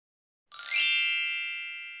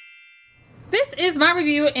this is my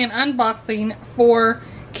review and unboxing for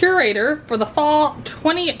Curateur for the Fall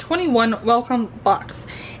 2021 Welcome Box.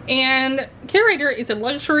 And Curateur is a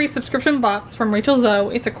luxury subscription box from Rachel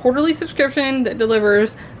Zoe. It's a quarterly subscription that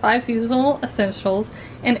delivers 5 seasonal essentials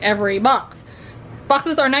in every box.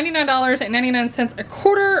 Boxes are $99.99 a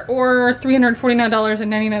quarter or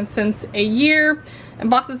 $349.99 a year. And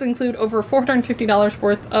boxes include over $450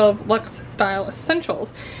 worth of luxe style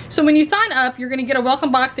essentials. So when you sign up, you're going to get a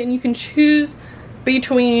welcome box and you can choose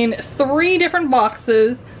between 3 different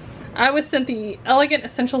boxes. I was sent the Elegant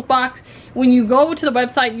Essentials box. When you go to the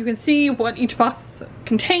website, you can see what each box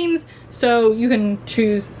contains, so you can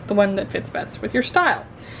choose the one that fits best with your style.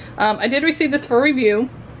 I did receive this for review,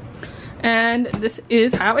 and this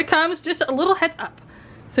is how it comes. Just a little heads up.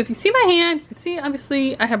 So if you see my hand, you can see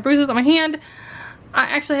obviously I have bruises on my hand. I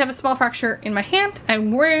actually have a small fracture in my hand.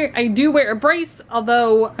 I do wear a brace,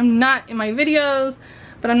 although I'm not in my videos,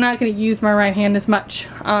 but I'm not going to use my right hand as much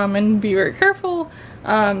and be very careful.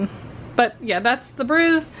 But yeah, that's the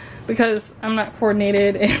bruise because I'm not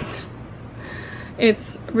coordinated and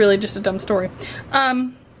it's really just a dumb story.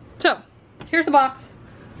 So here's the box.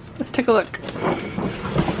 Let's take a look.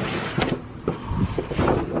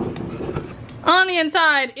 On the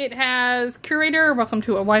inside, it has Curateur, welcome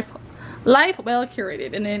to a life well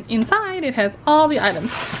curated, and then inside it has all the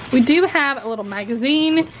items. We do have a little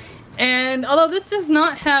magazine, and although this does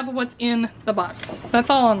not have what's in the box,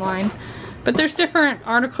 that's all online, but there's different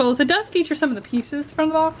articles. It does feature some of the pieces from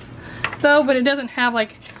the box though, but it doesn't have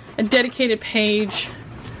like a dedicated page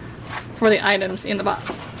for the items in the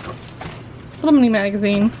box. Little mini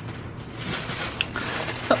magazine.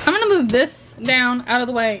 So I'm gonna move this down out of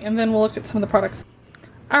the way and then we'll look at some of the products.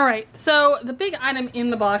 Alright, so the big item in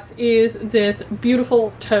the box is this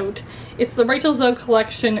beautiful tote. It's the Rachel Zoe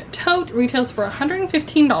collection tote. Retails for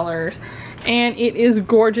 $115 and it is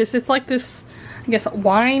gorgeous. It's like this, I guess,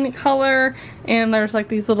 wine color, and there's like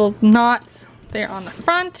these little knots there on the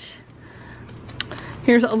front.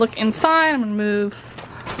 Here's a look inside. I'm gonna move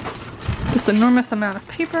this enormous amount of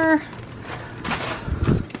paper.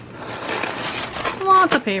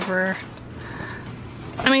 Lots of paper.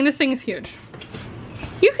 I mean, this thing is huge.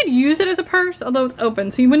 You could use it as a purse, although it's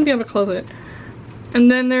open, so you wouldn't be able to close it.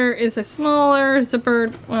 And then there is a smaller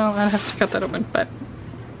zippered, well, I'd have to cut that open, but.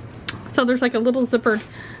 So there's like a little zippered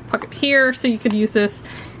pocket here, so you could use this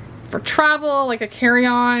for travel, like a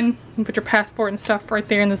carry-on. You can put your passport and stuff right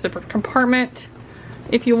there in the zippered compartment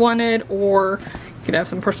if you wanted, or you could have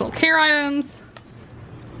some personal care items.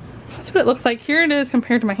 That's what it looks like. Here it is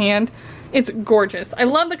compared to my hand. It's gorgeous. I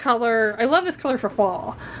love the color. I love this color for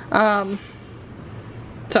fall.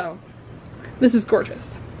 So, this is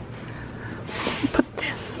gorgeous. Put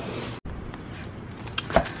this.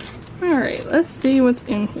 Alright, let's see what's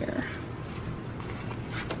in here.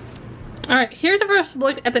 Alright, here's a first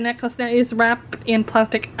look at the necklace. Now it is wrapped in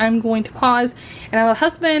plastic. I'm going to pause and I have a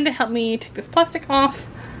husband help me take this plastic off.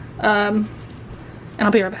 And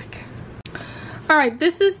I'll be right back. Alright,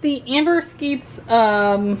 this is the Amber Skeets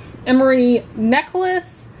emery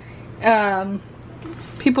necklace.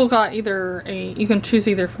 People got either you can choose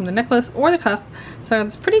either from the necklace or the cuff. So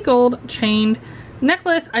it's pretty gold chained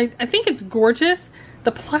necklace. I think it's gorgeous.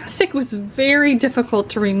 The plastic was very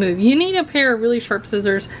difficult to remove. You need a pair of really sharp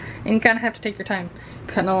scissors and you kind of have to take your time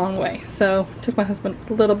cutting a long way. So it took my husband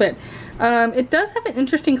a little bit. It does have an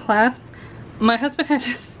interesting clasp. My husband had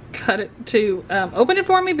to cut it to open it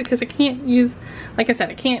for me because I can't use, like I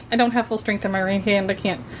said, I don't have full strength in my right hand. I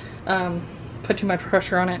can't put too much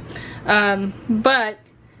pressure on it. But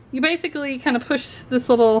you basically kind of push this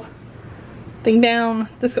little thing down,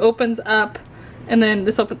 this opens up, and then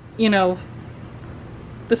this open, you know,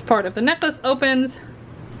 this part of the necklace opens,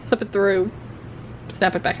 slip it through,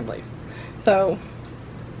 snap it back in place. So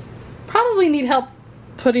probably need help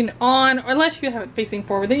putting it on, or unless you have it facing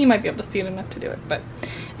forward, then you might be able to see it enough to do it, but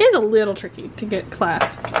it is a little tricky to get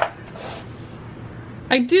clasped.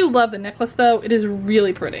 I do love the necklace though. It is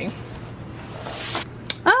really pretty.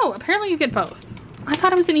 Oh, apparently you get both. I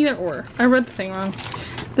thought it was an either or. I read the thing wrong.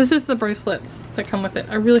 This is the bracelets that come with it.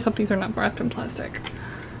 I really hope these are not wrapped in plastic.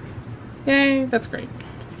 Yay, that's great.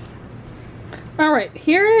 Alright,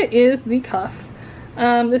 here is the cuff.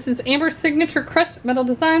 This is Amber's signature crushed metal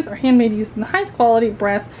designs are handmade using the highest quality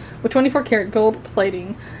brass with 24 karat gold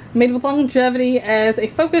plating. Made with longevity as a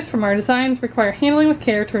focus from our designs require handling with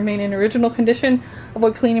care to remain in original condition,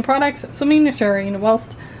 avoid cleaning products, swimming and showering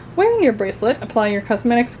whilst wearing your bracelet. Apply your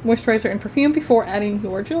cosmetics, moisturizer, and perfume before adding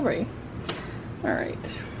your jewelry.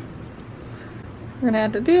 Alright. We're gonna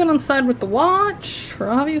have to do it on the side with the watch for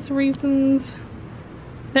obvious reasons.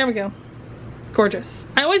 There we go. Gorgeous.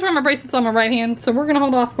 I always wear my bracelets on my right hand, so we're gonna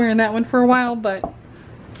hold off wearing that one for a while, but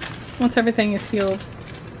once everything is healed,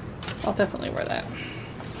 I'll definitely wear that.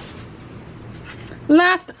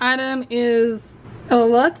 Last item is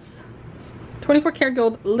Lutz 24 karat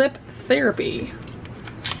gold lip therapy.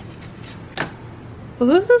 So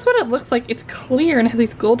this is what it looks like. It's clear and has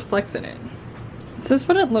these gold flecks in it. This is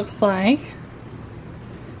what it looks like.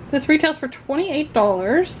 This retails for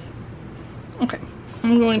 $28. Okay,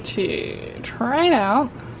 I'm going to try it out.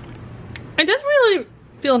 It does really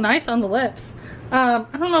feel nice on the lips. I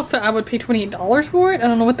don't know if I would pay $28 for it. I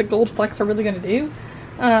don't know what the gold flecks are really going to do.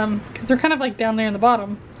 Because they're kind of like down there in the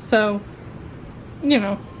bottom. So, you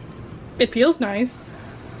know, it feels nice.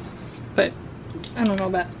 But I don't know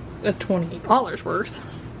about the $28 worth.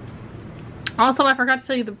 Also, I forgot to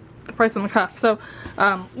tell you the price on the cuff. So,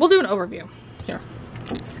 we'll do an overview here.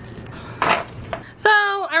 So,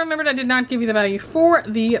 I remembered I did not give you the value for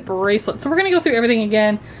the bracelet. So, we're going to go through everything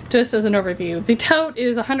again just as an overview. The tote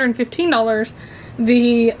is $115.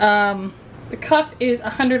 The cuff is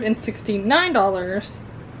 $169.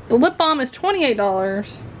 The lip balm is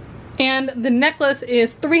 $28. And the necklace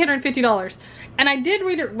is $350. And I did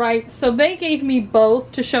read it right, so they gave me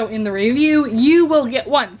both to show in the review. You will get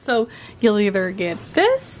one. So you'll either get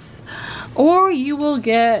this or you will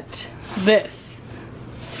get this.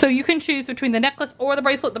 So you can choose between the necklace or the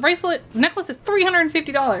bracelet. The necklace is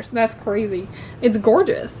 $350. That's crazy. It's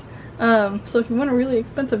gorgeous. So if you want a really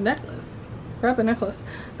expensive necklace, grab a necklace.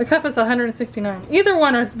 The cuff is $169. Either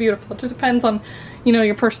one is beautiful. It just depends on, you know,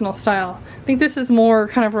 your personal style. I think this is more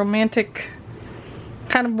kind of romantic,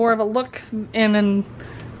 kind of more of a look, and then,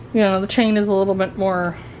 you know, the chain is a little bit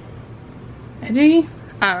more edgy.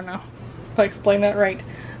 I don't know if I explained that right.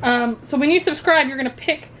 So when you subscribe, you're gonna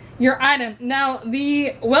pick your item. Now,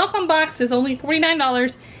 the welcome box is only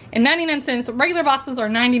 $49.99. Regular boxes are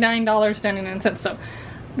 $99.99. So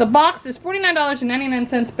the box is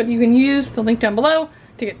 $49.99, but you can use the link down below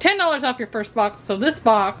to get $10 off your first box. So this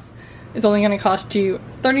box is only going to cost you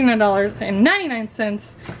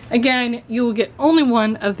 $39.99. Again, you will get only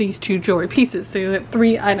one of these two jewelry pieces, so you get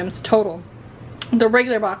 3 items total. The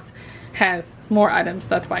regular box has more items,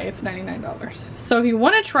 that's why it's $99. So if you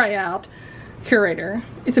want to try out Curateur,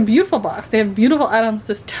 it's a beautiful box. They have beautiful items.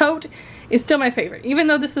 This tote is still my favorite. Even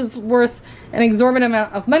though this is worth an exorbitant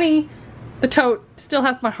amount of money, the tote still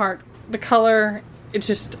has my heart. The color, it's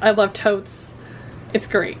just, I love totes. It's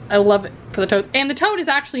great. I love it for the tote. And the tote is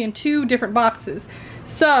actually in 2 different boxes.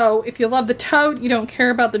 So if you love the tote, you don't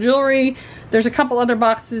care about the jewelry, there's a couple other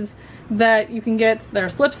boxes that you can get.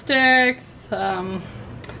 There's lipsticks,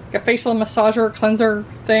 like a facial massager cleanser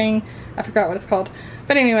thing. I forgot what it's called.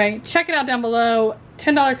 But anyway, check it out down below.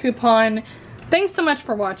 $10 coupon. Thanks so much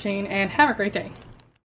for watching and have a great day.